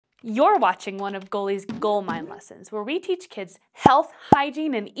You're watching one of Goalie's Goal Mind lessons, where we teach kids health,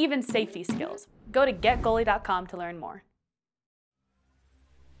 hygiene, and even safety skills. Go to getgoalie.com to learn more.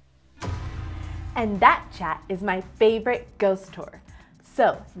 And that, chat, is my favorite ghost tour.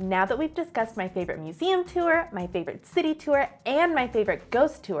 So now that we've discussed my favorite museum tour, my favorite city tour, and my favorite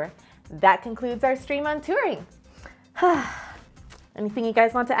ghost tour, that concludes our stream on touring. Anything you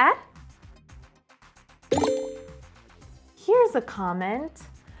guys want to add? Here's a comment.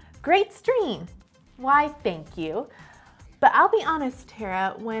 Great stream. Why, thank you. But I'll be honest,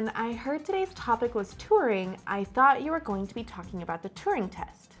 Tara, when I heard today's topic was touring, I thought you were going to be talking about the Turing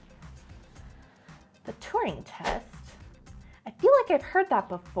test. The Turing test? I feel like I've heard that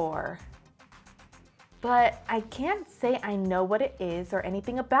before, but I can't say I know what it is or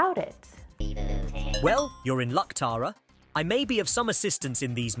anything about it. Well, you're in luck, Tara. I may be of some assistance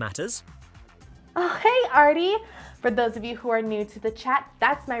in these matters. Oh, hey, Artie. For those of you who are new to the chat,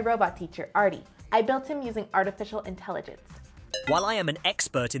 that's my robot teacher, Artie. I built him using artificial intelligence. While I am an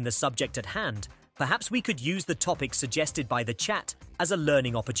expert in the subject at hand, perhaps we could use the topic suggested by the chat as a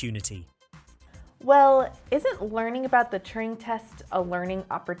learning opportunity. Well, isn't learning about the Turing test a learning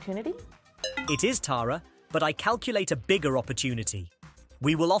opportunity? It is, Tara, but I calculate a bigger opportunity.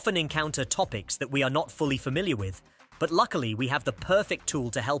 We will often encounter topics that we are not fully familiar with, but luckily we have the perfect tool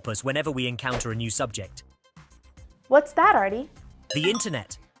to help us whenever we encounter a new subject. What's that, Artie? The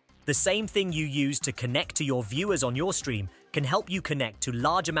internet. The same thing you use to connect to your viewers on your stream can help you connect to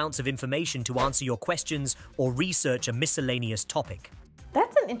large amounts of information to answer your questions or research a miscellaneous topic.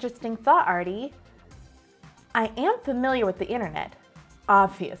 That's an interesting thought, Artie. I am familiar with the internet,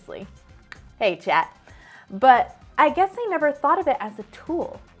 obviously. Hey, chat. But I guess I never thought of it as a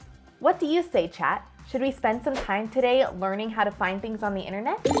tool. What do you say, chat? Should we spend some time today learning how to find things on the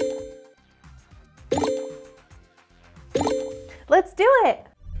internet? Let's do it!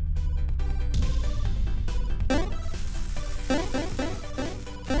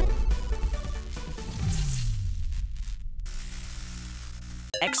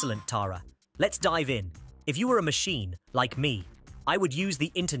 Excellent, Tara. Let's dive in. If you were a machine, like me, I would use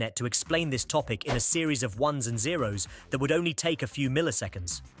the internet to explain this topic in a series of ones and zeros that would only take a few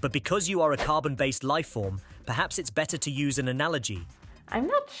milliseconds. But because you are a carbon-based life form, perhaps it's better to use an analogy. I'm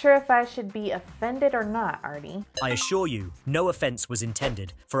not sure if I should be offended or not, Artie. I assure you, no offense was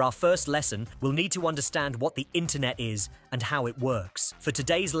intended. For our first lesson, we'll need to understand what the internet is and how it works. For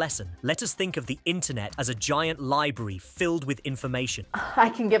today's lesson, let us think of the internet as a giant library filled with information. I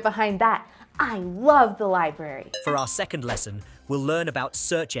can get behind that. I love the library. For our second lesson, we'll learn about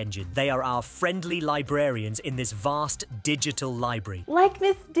search engine. They are our friendly librarians in this vast digital library. Like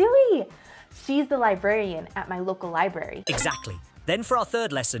Miss Dewey. She's the librarian at my local library. Exactly. Then for our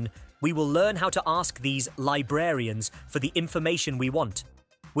third lesson, we will learn how to ask these librarians for the information we want.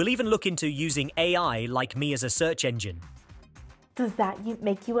 We'll even look into using AI like me as a search engine. Does that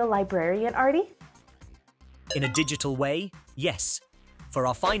make you a librarian, Artie? In a digital way, yes. For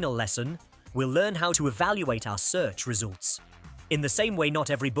our final lesson, we'll learn how to evaluate our search results. In the same way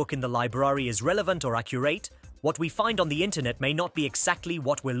not every book in the library is relevant or accurate, what we find on the internet may not be exactly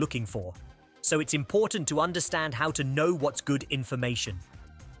what we're looking for. So it's important to understand how to know what's good information.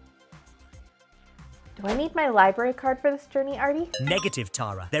 Do I need my library card for this journey, Artie? Negative,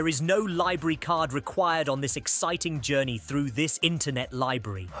 Tara. There is no library card required on this exciting journey through this internet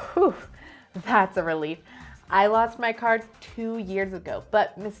library. Whew, that's a relief. I lost my card 2 years ago,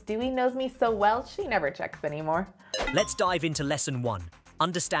 but Miss Dewey knows me so well, she never checks anymore. Let's dive into lesson 1,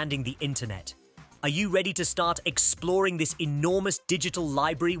 understanding the internet. Are you ready to start exploring this enormous digital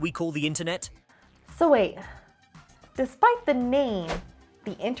library we call the internet? So wait, despite the name,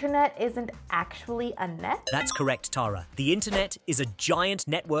 the internet isn't actually a net? That's correct, Tara. The internet is a giant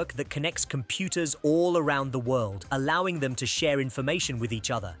network that connects computers all around the world, allowing them to share information with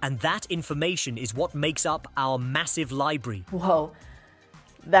each other. And that information is what makes up our massive library. Whoa,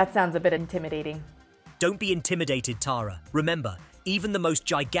 that sounds a bit intimidating. Don't be intimidated, Tara. Remember, even the most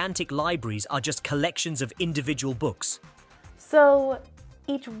gigantic libraries are just collections of individual books. So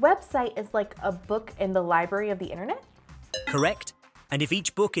each website is like a book in the library of the internet? Correct. And if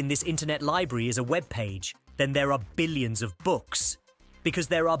each book in this internet library is a web page, then there are billions of books. Because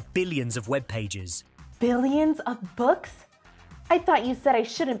there are billions of web pages. Billions of books? I thought you said I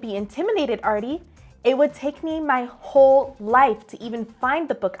shouldn't be intimidated, Artie. It would take me my whole life to even find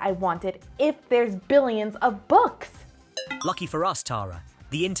the book I wanted if there's billions of books. Lucky for us, Tara,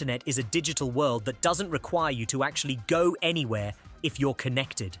 the internet is a digital world that doesn't require you to actually go anywhere if you're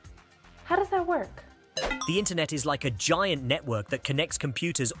connected. How does that work? The internet is like a giant network that connects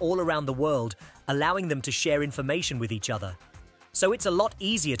computers all around the world, allowing them to share information with each other. So it's a lot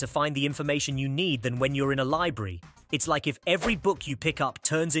easier to find the information you need than when you're in a library. It's like if every book you pick up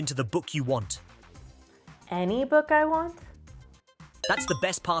turns into the book you want. Any book I want? That's the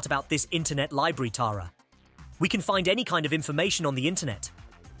best part about this internet library, Tara. We can find any kind of information on the internet.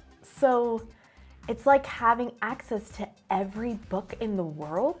 So it's like having access to every book in the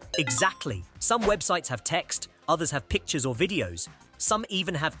world? Exactly. Some websites have text, others have pictures or videos. Some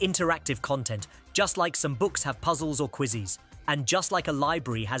even have interactive content, just like some books have puzzles or quizzes. And just like a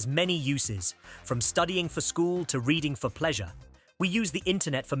library has many uses, from studying for school to reading for pleasure, we use the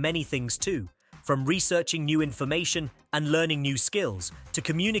internet for many things too, from researching new information and learning new skills to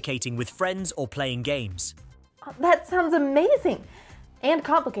communicating with friends or playing games. That sounds amazing and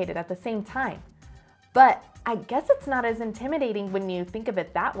complicated at the same time. But I guess it's not as intimidating when you think of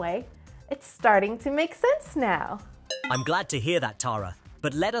it that way. It's starting to make sense now. I'm glad to hear that, Tara,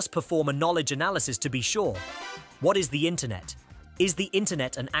 but let us perform a knowledge analysis to be sure. What is the internet? Is the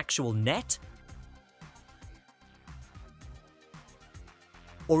internet an actual net?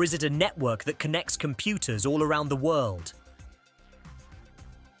 Or is it a network that connects computers all around the world?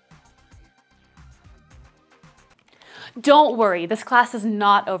 Don't worry, this class is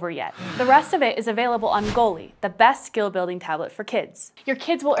not over yet. The rest of it is available on Goalie, the best skill building tablet for kids. Your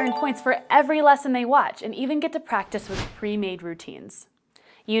kids will earn points for every lesson they watch and even get to practice with pre-made routines.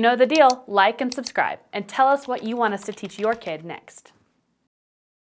 You know the deal, like and subscribe, and tell us what you want us to teach your kid next.